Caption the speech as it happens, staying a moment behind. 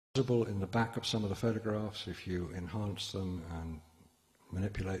visible in the back of some of the photographs. If you enhance them and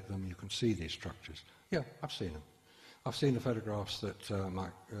manipulate them, you can see these structures. Yeah, I've seen them. I've seen the photographs that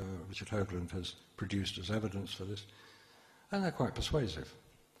Richard Hoagland has produced as evidence for this, and they're quite persuasive.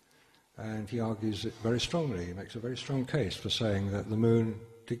 And he argues it very strongly. He makes a very strong case for saying that the moon,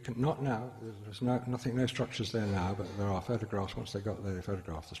 not now, there's no structures there now, but there are photographs. Once they got there, they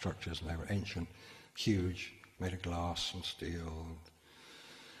photographed the structures, and they were ancient, huge, made of glass and steel.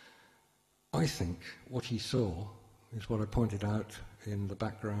 I think what he saw is what I pointed out in the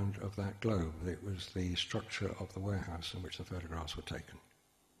background of that globe. It was the structure of the warehouse in which the photographs were taken.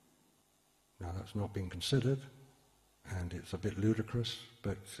 Now, that's not been considered, and it's a bit ludicrous,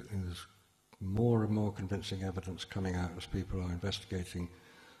 but there's more and more convincing evidence coming out as people are investigating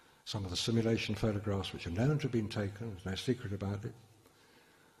some of the simulation photographs which are known to have been taken, there's no secret about it,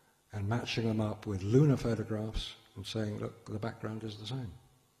 and matching them up with lunar photographs and saying, look, the background is the same.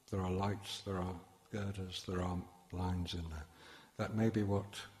 There are lights, there are girders, there are lines in there. That may be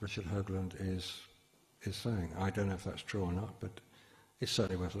what Richard Hoagland is saying. I don't know if that's true or not, but it's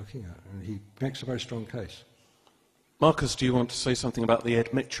certainly worth looking at, and he makes a very strong case. Marcus, do you want to say something about the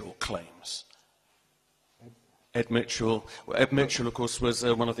Ed Mitchell claims? Ed Mitchell, of course, was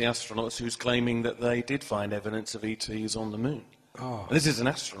one of the astronauts who's claiming that they did find evidence of ETs on the moon. Oh. This is an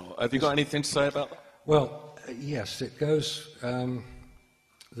astronaut. Have you got anything to say about that? Well, yes, it goes...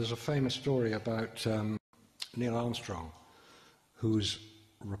 there's a famous story about Neil Armstrong, whose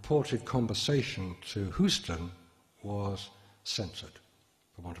reported conversation to Houston was censored,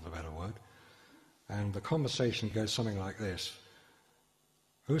 for want of a better word. And the conversation goes something like this.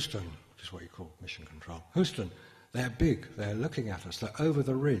 Houston, which is what you call mission control. Houston, they're big, they're looking at us, they're over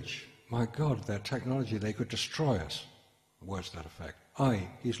the ridge. My God, their technology, they could destroy us. Words to that effect.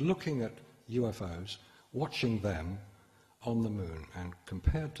 He's looking at UFOs, watching them on the moon, and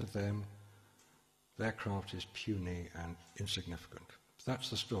compared to them, their craft is puny and insignificant. That's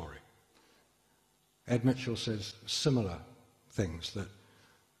the story. Ed Mitchell says similar things, that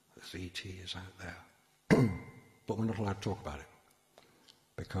this ET is out there, but we're not allowed to talk about it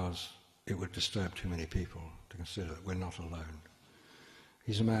because it would disturb too many people to consider that we're not alone.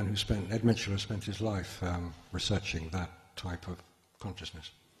 He's a man Ed Mitchell has spent his life researching that type of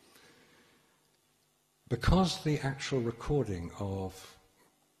consciousness. Because the actual recording of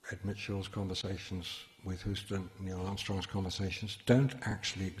Ed Mitchell's conversations with Houston, Neil Armstrong's conversations, don't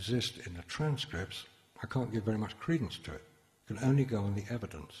actually exist in the transcripts, I can't give very much credence to it. It can only go on the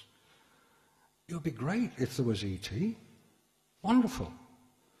evidence. It would be great if there was ET. Wonderful.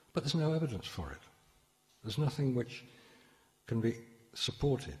 But there's no evidence for it. There's nothing which can be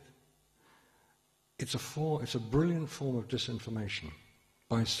supported. It's a brilliant form of disinformation.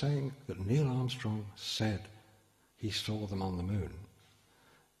 By saying that Neil Armstrong said he saw them on the moon,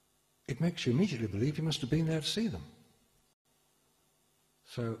 it makes you immediately believe he must have been there to see them.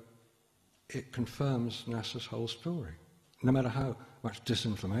 So it confirms NASA's whole story. No matter how much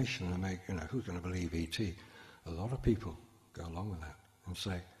disinformation they make, who's going to believe ET? A lot of people go along with that and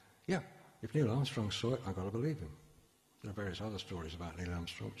say, yeah, if Neil Armstrong saw it, I've got to believe him. There are various other stories about Neil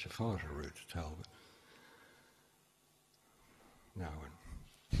Armstrong which are far too rude to tell, but no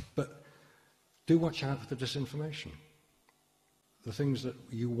one. But do watch out for the disinformation. The things that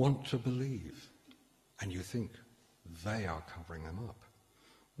you want to believe, and you think they are covering them up.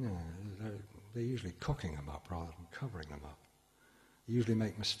 No, they're usually cocking them up rather than covering them up. They usually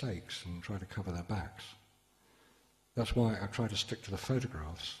make mistakes and try to cover their backs. That's why I try to stick to the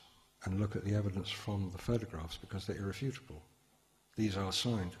photographs and look at the evidence from the photographs, because they're irrefutable. These are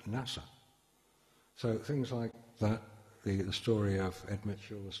signed NASA. So things like that, the story of Ed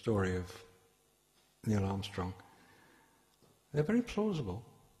Mitchell, the story of Neil Armstrong, they're very plausible,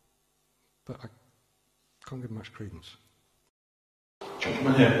 but I can't give much credence.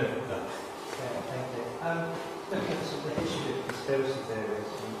 Gentlemen here. Yeah, thank you. Looking at the history of conspiracy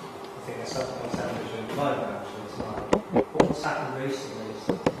theories, and I think there's something on television at the moment actually tonight. What's happened recently is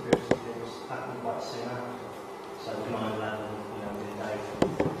that conspiracy theories happened quite soon after. So 9/11, the day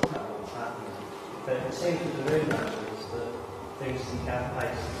about what was happening. But it seems with the moon landings that things didn't have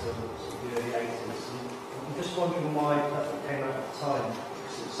places until the early 80s. I'm just wondering why that came out at the time,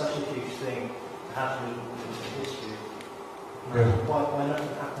 because it's such a huge thing to happen in history. Why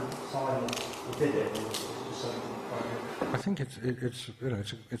nothing happened at the time, or did it? Or was it just something I think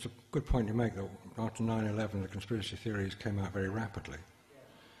it's a good point you make, that after 9/11 the conspiracy theories came out very rapidly.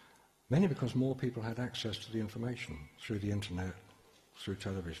 Mainly because more people had access to the information through the internet, through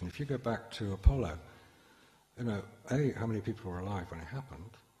television. If you go back to Apollo, how many people were alive when it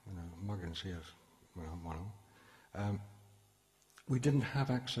happened? Muggins here, one of them. we didn't have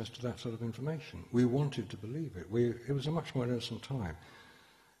access to that sort of information. We wanted to believe it. It was a much more innocent time.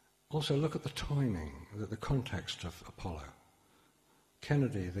 Also, look at the timing, the context of Apollo.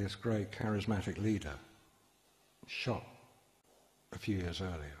 Kennedy, this great charismatic leader, shot a few years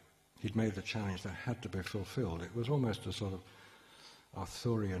earlier. He'd made the challenge that had to be fulfilled. It was almost a sort of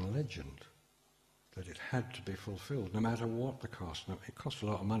Arthurian legend that it had to be fulfilled, no matter what the cost. It cost a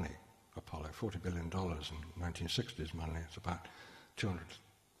lot of money, Apollo, $40 billion in 1960s money. It's about $200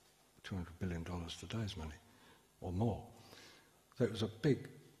 billion today's money, or more. So it was a big,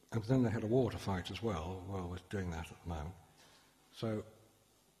 and then they had a war to fight as well, while we're doing that at the moment. So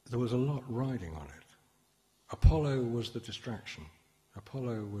there was a lot riding on it. Apollo was the distraction.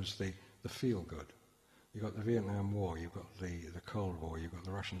 Apollo was the feel-good. You've got the Vietnam War, you've got the Cold War, you've got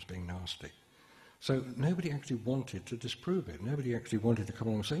the Russians being nasty. So nobody actually wanted to disprove it. Nobody actually wanted to come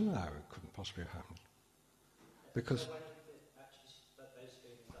along and say, no, it couldn't possibly have happened. Because... So when did it actually, those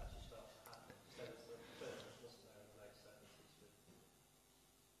feelings actually start to happen? So it's the first, wasn't there, in the late 70s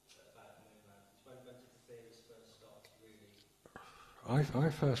about the moon landings? When did the theories first start to really...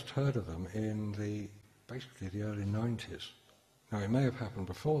 I first heard of them in basically the early 90s. Now, it may have happened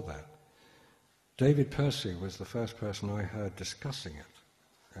before that. David Percy was the first person I heard discussing it.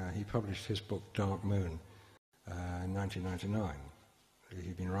 He published his book, Dark Moon, in 1999.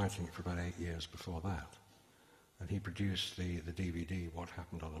 He'd been writing it for about 8 years before that. And he produced the DVD, What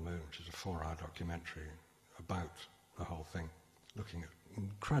Happened on the Moon, which is a 4-hour documentary about the whole thing, looking at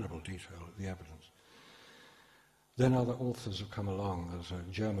incredible detail at the evidence. Then other authors have come along. There's a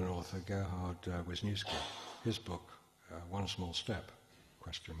German author, Gerhard Wisniewski. His book, One Small Step,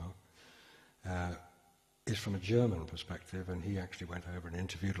 is from a German perspective, and he actually went over and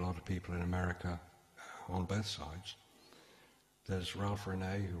interviewed a lot of people in America on both sides. There's Ralph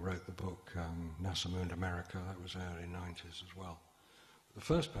Renee, who wrote the book NASA Mooned America. That was early 90s as well. The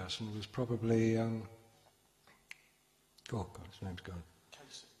first person was probably, oh God, his name's gone.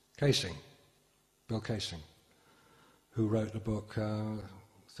 Casing. Bill Casing, who wrote the book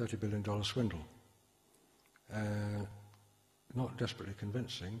 $30 Billion Swindle. Not desperately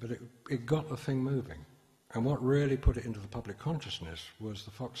convincing, but it got the thing moving. And what really put it into the public consciousness was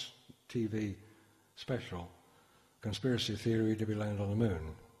the Fox TV special, Conspiracy Theory, Did We Land on the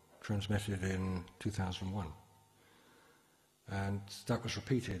Moon, transmitted in 2001. And that was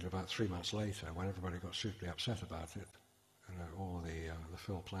repeated about 3 months later when everybody got super upset about it. All the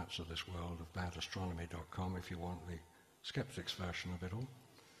Phil Platts of this world, of badastronomy.com, if you want the skeptics version of it all,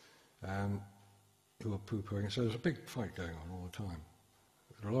 who were poo-pooing it. So there's a big fight going on all the time.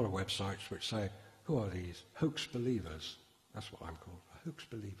 There are a lot of websites which say, who are these hoax believers? That's what I'm called, a hoax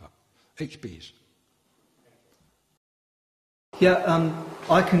believer. HBs. Yeah,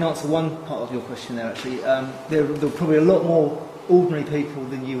 I can answer one part of your question there, actually. There are probably a lot more ordinary people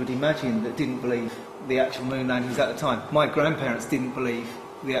than you would imagine that didn't believe the actual moon landings at the time. My grandparents didn't believe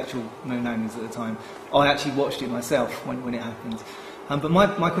the actual moon landings at the time. I actually watched it myself when it happened. But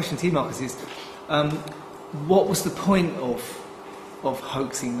my question to you, Marcus, is what was the point of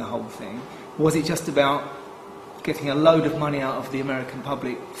hoaxing the whole thing? Was it just about getting a load of money out of the American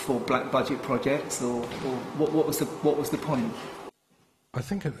public for black budget projects, or what was the point? I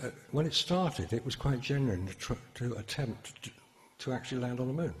think when it started, it was quite genuine to attempt to actually land on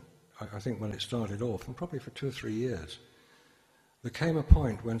the moon. I think when it started off, and probably for 2 or 3 years, there came a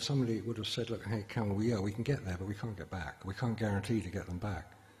point when somebody would have said, look, hey, we can get there, but we can't get back. We can't guarantee to get them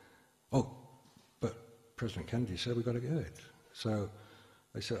back. Oh, but President Kennedy said we've got to do it. So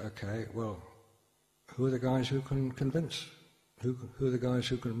they said, okay, well, who are the guys who can convince? Who are the guys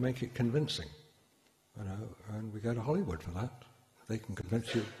who can make it convincing? And we go to Hollywood for that. They can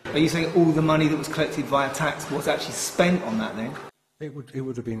convince you. Are you saying all the money that was collected via tax was actually spent on that then? It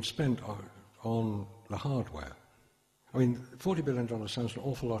would have been spent on the hardware. I mean, $40 billion sounds an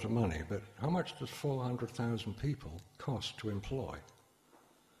awful lot of money, but how much does 400,000 people cost to employ?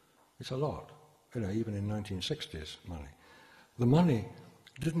 It's a lot, even in 1960s money. The money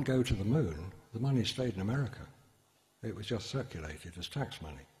didn't go to the moon, the money stayed in America. It was just circulated as tax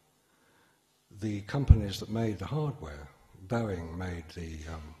money. The companies that made the hardware, Boeing made the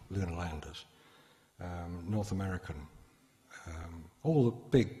lunar landers, North American, all the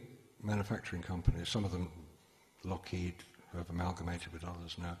big manufacturing companies, some of them Lockheed, who have amalgamated with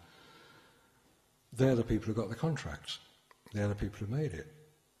others now, they're the people who got the contracts. They're the people who made it.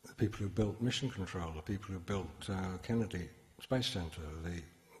 The people who built Mission Control, the people who built Kennedy Space Center, the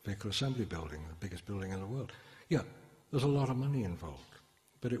Vehicle Assembly Building, the biggest building in the world. Yeah, there's a lot of money involved.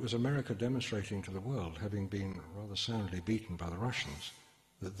 But it was America demonstrating to the world, having been rather soundly beaten by the Russians,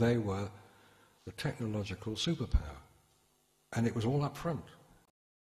 that they were the technological superpower. And it was all up front.